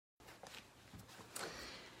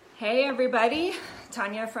Hey everybody,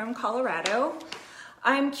 Tanya from Colorado.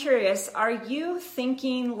 I'm curious, are you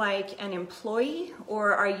thinking like an employee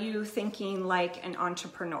or are you thinking like an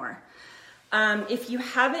entrepreneur? If you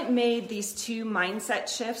haven't made these two mindset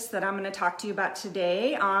shifts that I'm going to talk to you about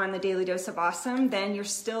today on the Daily Dose of Awesome, then you're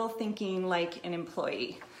still thinking like an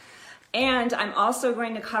employee. And I'm also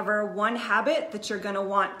going to cover one habit that you're going to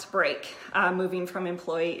want to break, moving from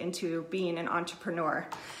employee into being an entrepreneur.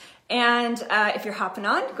 And if you're hopping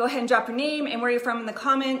on, go ahead and drop your name and where you're from in the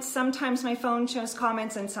comments. Sometimes my phone shows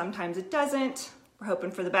comments and sometimes it doesn't. We're hoping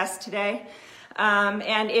for the best today.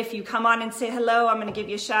 And if you come on and say hello, I'm going to give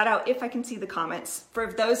you a shout out if I can see the comments.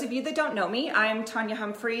 For those of you that don't know me, I'm Tanya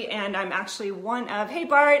Humphrey and I'm actually one of, hey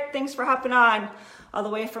Bart, thanks for hopping on all the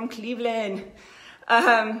way from Cleveland.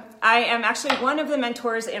 I am actually one of the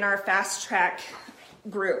mentors in our Fast Track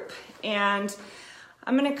group. And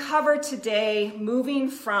I'm going to cover today moving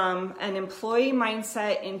from an employee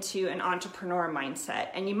mindset into an entrepreneur mindset.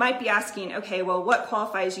 And you might be asking, okay, well, what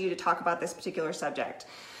qualifies you to talk about this particular subject?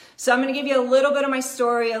 So I'm going to give you a little bit of my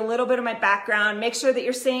story, a little bit of my background. Make sure that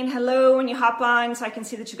you're saying hello when you hop on so I can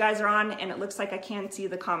see that you guys are on. And it looks like I can see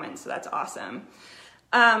the comments, so that's awesome.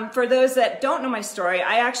 For those that don't know my story,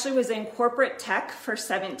 I actually was in corporate tech for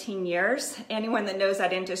 17 years. Anyone that knows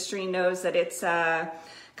that industry knows that it's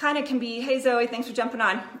kind of can be, hey Zoe, thanks for jumping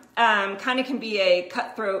on, kind of can be a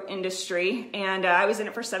cutthroat industry. And I was in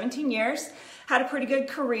it for 17 years, had a pretty good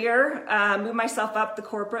career, moved myself up the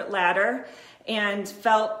corporate ladder and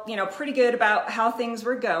felt, pretty good about how things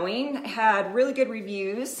were going, had really good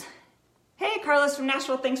reviews. Hey, Carlos from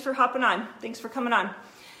Nashville, thanks for hopping on. Thanks for coming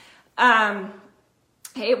on.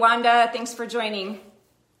 Hey, Wanda, thanks for joining.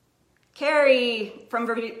 Carrie from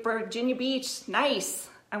Virginia Beach, nice.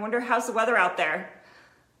 I wonder how's the weather out there.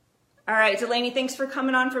 All right, Delaney, thanks for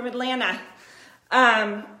coming on from Atlanta.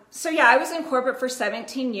 So yeah, I was in corporate for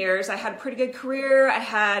 17 years. I had a pretty good career. I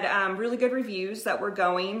had really good reviews that were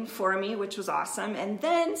going for me, which was awesome. And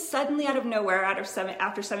then suddenly out of nowhere,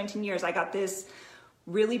 after 17 years, I got this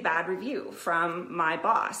really bad review from my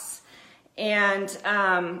boss. And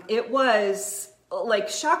it was like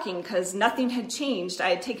shocking because nothing had changed. I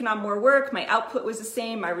had taken on more work. My output was the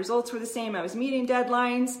same. My results were the same. I was meeting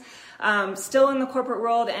deadlines. Still in the corporate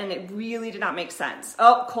world, and it really did not make sense.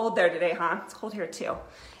 Oh, cold there today, huh? It's cold here too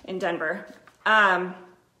in Denver.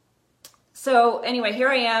 So anyway, here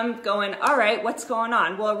I am going, all right, what's going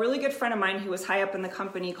on? Well, a really good friend of mine who was high up in the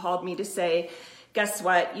company called me to say, guess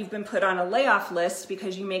what? You've been put on a layoff list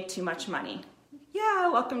because you make too much money. Yeah,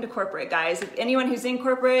 welcome to corporate, guys. If anyone who's in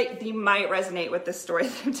corporate, you might resonate with this story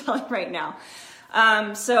that I'm telling right now.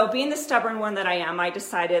 So being the stubborn one that I am, I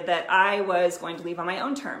decided that I was going to leave on my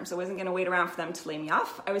own terms. I wasn't going to wait around for them to lay me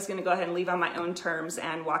off. I was going to go ahead and leave on my own terms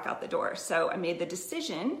and walk out the door. So I made the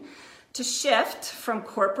decision to shift from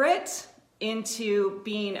corporate into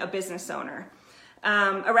being a business owner.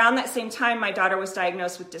 Around that same time, my daughter was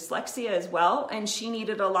diagnosed with dyslexia as well, and she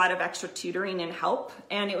needed a lot of extra tutoring and help,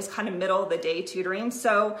 and it was kind of middle of the day tutoring,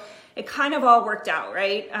 so it kind of all worked out,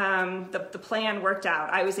 right? The plan worked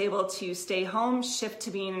out. I was able to stay home, shift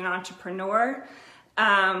to being an entrepreneur.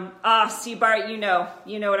 See, Bart, you know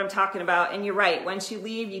what I'm talking about, and you're right. Once you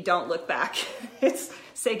leave, you don't look back. It's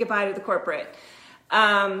say goodbye to the corporate.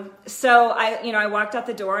 So I walked out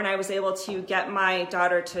the door and I was able to get my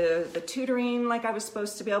daughter to the tutoring like I was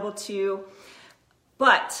supposed to be able to.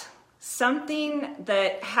 But something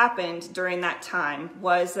that happened during that time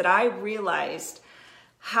was that I realized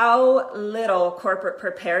how little corporate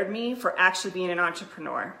prepared me for actually being an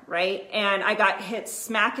entrepreneur, right? And I got hit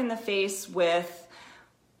smack in the face with,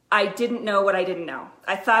 I didn't know what I didn't know.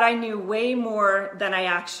 I thought I knew way more than I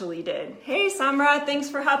actually did. Hey, Samra, thanks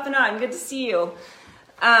for hopping on. Good to see you.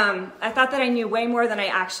 I thought that I knew way more than I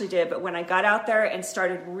actually did, but when I got out there and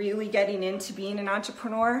started really getting into being an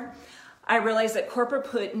entrepreneur, I realized that corporate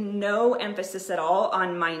put no emphasis at all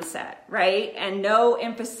on mindset, right? And no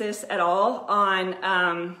emphasis at all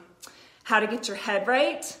on how to get your head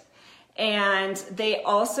right. And they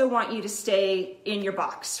also want you to stay in your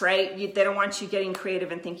box, right? They don't want you getting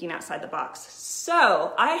creative and thinking outside the box.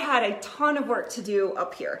 So I had a ton of work to do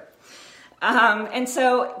up here. And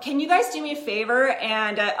so can you guys do me a favor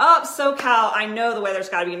and, SoCal, I know the weather's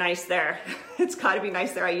gotta be nice there. It's gotta be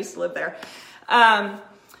nice there. I used to live there.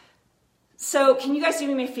 So can you guys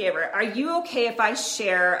do me a favor? Are you okay if I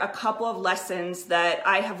share a couple of lessons that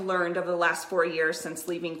I have learned over the last 4 years since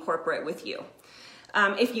leaving corporate with you?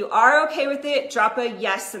 If you are okay with it, drop a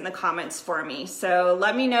yes in the comments for me. So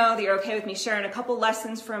let me know that you're okay with me sharing a couple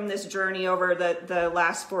lessons from this journey over the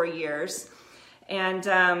last 4 years. And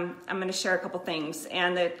I'm going to share a couple things,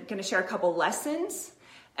 and I'm going to share a couple lessons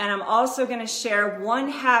And I'm also going to share one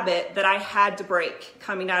habit that I had to break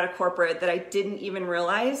coming out of corporate that I didn't even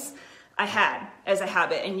realize I had as a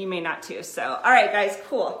habit, and you may not too. So, all right, guys,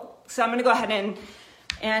 cool. So I'm going to go ahead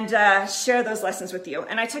and share those lessons with you.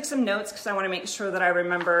 And I took some notes because I want to make sure that I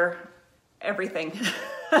remember everything.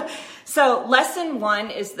 So lesson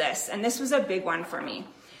 1 is this, and this was a big one for me.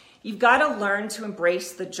 You've got to learn to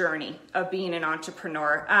embrace the journey of being an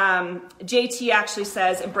entrepreneur. JT actually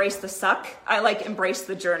says, embrace the suck. I like embrace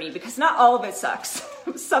the journey because not all of it sucks.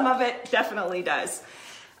 Some of it definitely does.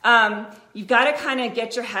 You've got to kind of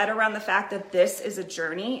get your head around the fact that this is a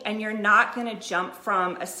journey, and you're not going to jump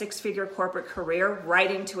from a 6-figure corporate career right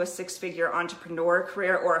into a 6-figure entrepreneur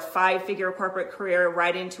career, or a 5-figure corporate career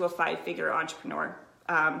right into a 5-figure entrepreneur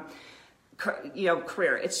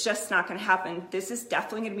career. It's just not going to happen. This is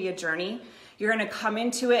definitely going to be a journey. You're going to come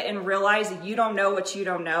into it and realize that you don't know what you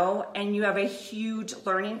don't know, and you have a huge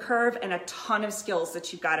learning curve and a ton of skills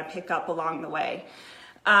that you've got to pick up along the way.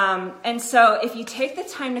 And so if you take the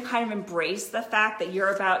time to kind of embrace the fact that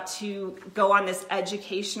you're about to go on this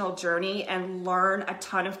educational journey and learn a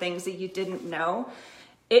ton of things that you didn't know,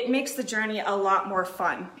 it makes the journey a lot more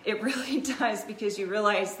fun. It really does, because you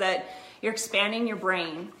realize that you're expanding your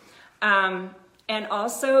brain. And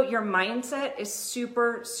also your mindset is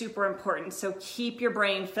super, super important. So keep your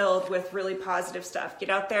brain filled with really positive stuff. Get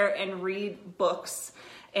out there and read books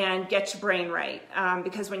and get your brain right.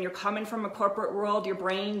 Because when you're coming from a corporate world, your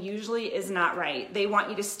brain usually is not right. They want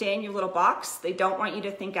you to stay in your little box. They don't want you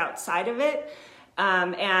to think outside of it.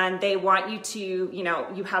 And they want you to,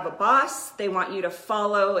 you have a boss. They want you to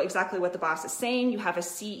follow exactly what the boss is saying. You have a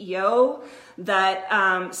CEO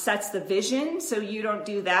that sets the vision. So you don't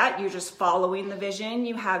do that. You're just following the vision.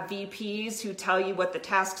 You have VPs who tell you what the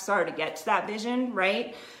tasks are to get to that vision,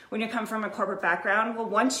 right? When you come from a corporate background, well,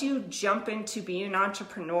 once you jump into being an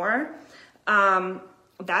entrepreneur,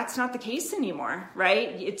 that's not the case anymore, right?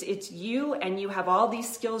 It's you, and you have all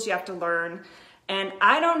these skills you have to learn. And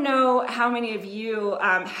I don't know how many of you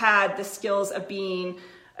had the skills of being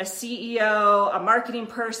a CEO, a marketing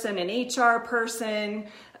person, an HR person,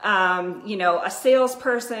 a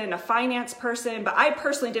salesperson, a finance person, but I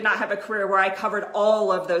personally did not have a career where I covered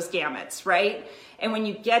all of those gamuts, right? And when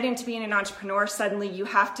you get into being an entrepreneur, suddenly you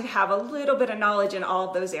have to have a little bit of knowledge in all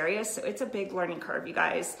of those areas. So it's a big learning curve, you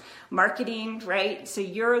guys. Marketing, right? So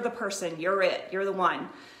you're the person, you're it, you're the one.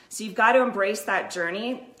 So you've got to embrace that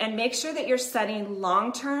journey and make sure that you're setting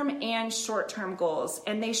long-term and short-term goals.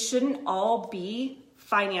 And they shouldn't all be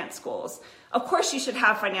finance goals. Of course, you should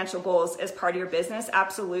have financial goals as part of your business,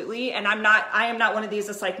 absolutely. And I am not one of these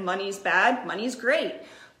that's like money's bad, money's great.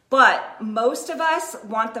 But most of us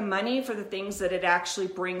want the money for the things that it actually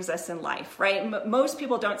brings us in life, right? Most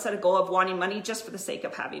people don't set a goal of wanting money just for the sake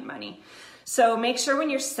of having money. So make sure when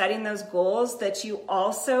you're setting those goals that you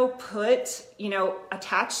also put,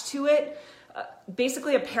 attached to it,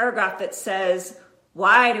 basically a paragraph that says,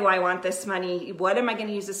 why do I want this money? What am I going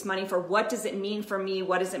to use this money for? What does it mean for me?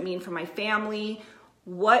 What does it mean for my family?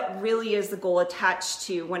 What really is the goal attached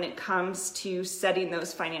to when it comes to setting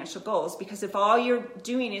those financial goals? Because if all you're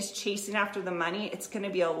doing is chasing after the money, it's going to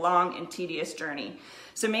be a long and tedious journey.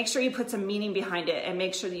 So make sure you put some meaning behind it and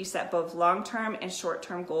make sure that you set both long-term and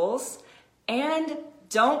short-term goals. And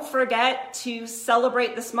don't forget to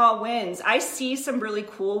celebrate the small wins. I see some really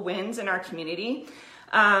cool wins in our community.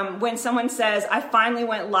 When someone says, I finally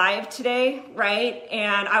went live today, right?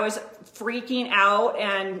 And I was freaking out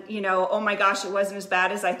and, oh my gosh, it wasn't as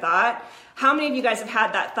bad as I thought. How many of you guys have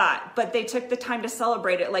had that thought? But they took the time to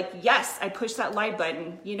celebrate it. Like, yes, I pushed that live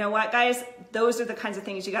button. You know what, guys? Those are the kinds of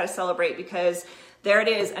things you got to celebrate, because there it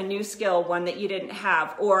is, a new skill, one that you didn't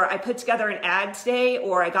have. Or I put together an ad today,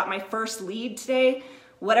 or I got my first lead today.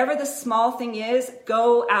 Whatever the small thing is,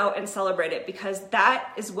 go out and celebrate it, because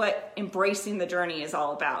that is what embracing the journey is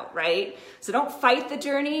all about, right? So don't fight the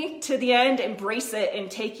journey to the end, embrace it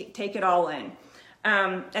and take it all in.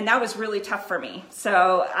 And that was really tough for me.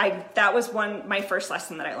 So that was my first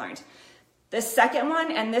lesson that I learned. The second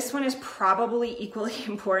one, and this one is probably equally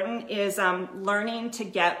important, is learning to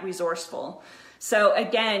get resourceful. So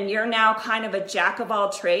again, you're now kind of a jack of all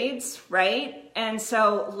trades, right? And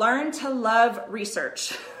so learn to love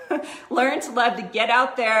research. Learn to love to get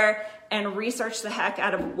out there and research the heck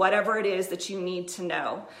out of whatever it is that you need to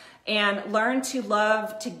know. And learn to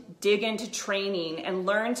love to dig into training, and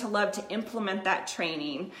learn to love to implement that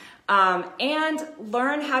training. And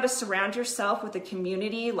learn how to surround yourself with a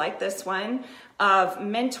community like this one of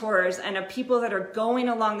mentors and of people that are going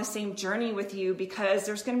along the same journey with you, because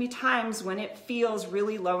there's going to be times when it feels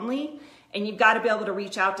really lonely, and you've got to be able to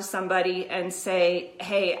reach out to somebody and say,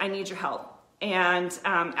 hey, I need your help, and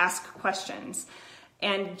ask questions.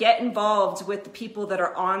 and get involved with the people that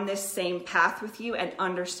are on this same path with you and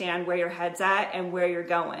understand where your head's at and where you're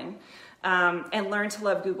going. And learn to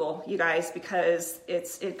love Google, you guys, because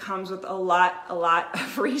it comes with a lot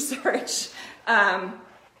of research.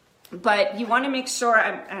 But you want to make sure,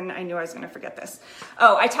 and I knew I was going to forget this.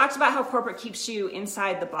 Oh, I talked about how corporate keeps you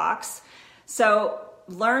inside the box. So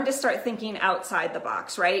learn to start thinking outside the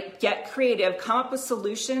box, right? Get creative, come up with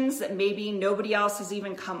solutions that maybe nobody else has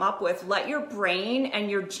even come up with. Let your brain and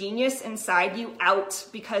your genius inside you out,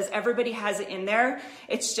 because everybody has it in there.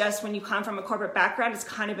 It's just when you come from a corporate background, it's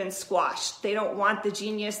kind of been squashed. They don't want the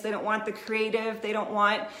genius. They don't want the creative. They don't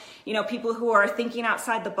want, people who are thinking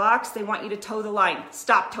outside the box. They want you to toe the line.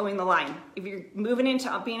 Stop towing the line. If you're moving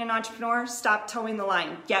into being an entrepreneur, stop towing the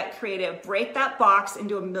line. Get creative. Break that box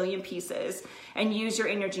into a million pieces and use your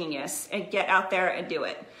inner genius and get out there and do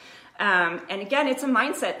it. And again, it's a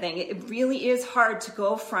mindset thing. It really is hard to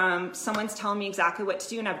go from someone's telling me exactly what to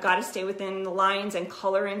do and I've got to stay within the lines and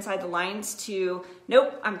color inside the lines to,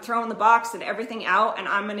 nope, I'm throwing the box and everything out and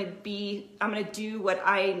I'm going to do what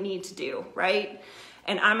I need to do, right?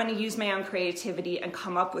 And I'm going to use my own creativity and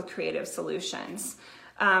come up with creative solutions.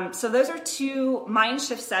 So those are two mind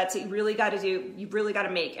shift sets that you really got to do. You really got to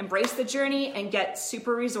make. Embrace the journey and get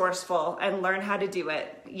super resourceful and learn how to do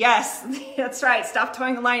it. Yes, that's right. Stop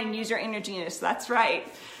towing the line and use your inner genius. That's right.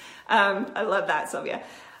 I love that, Sylvia.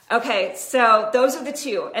 Okay, so those are the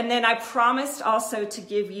two. And then I promised also to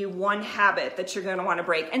give you one habit that you're going to want to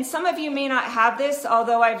break. And some of you may not have this,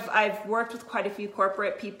 although I've worked with quite a few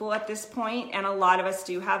corporate people at this point, and a lot of us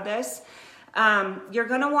do have this. You're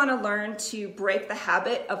going to want to learn to break the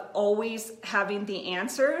habit of always having the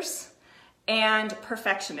answers and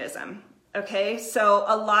perfectionism. Okay, so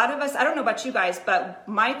a lot of us, I don't know about you guys, but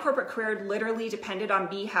my corporate career literally depended on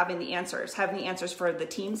me having the answers for the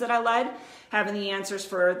teams that I led, having the answers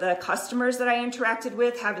for the customers that I interacted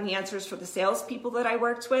with, having the answers for the salespeople that I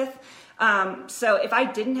worked with. So if I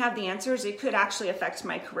didn't have the answers, it could actually affect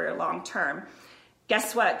my career long term.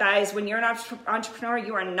 Guess what, guys? When you're an entrepreneur,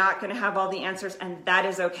 you are not going to have all the answers, and that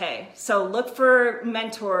is okay. So look for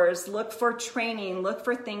mentors, look for training, look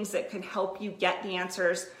for things that can help you get the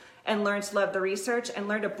answers and learn to love the research and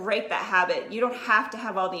learn to break that habit. You don't have to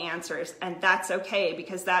have all the answers, and that's okay,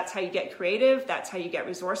 because that's how you get creative, that's how you get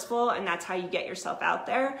resourceful, and that's how you get yourself out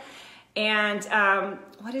there. And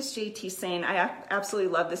what is JT saying? I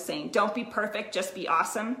absolutely love this saying. Don't be perfect, just be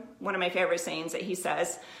awesome. One of my favorite sayings that he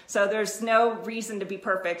says. So there's no reason to be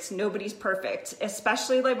perfect. Nobody's perfect,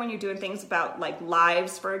 especially like when you're doing things about like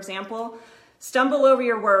lives, for example. Stumble over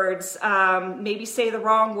your words, maybe say the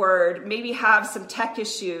wrong word, maybe have some tech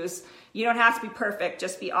issues. You don't have to be perfect,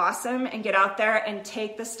 just be awesome and get out there and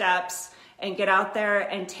take the steps and get out there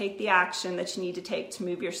and take the action that you need to take to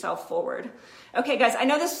move yourself forward. Okay, guys, I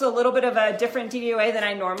know this is a little bit of a different DVOA than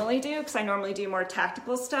I normally do, because I normally do more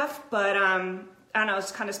tactical stuff, but I don't know, it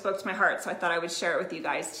just kind of spoke to my heart, so I thought I would share it with you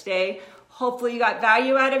guys today. Hopefully you got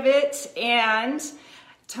value out of it, and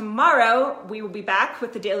tomorrow we will be back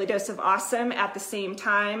with the Daily Dose of Awesome at the same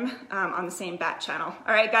time on the same Bat channel.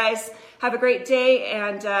 All right, guys, have a great day,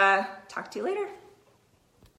 and talk to you later.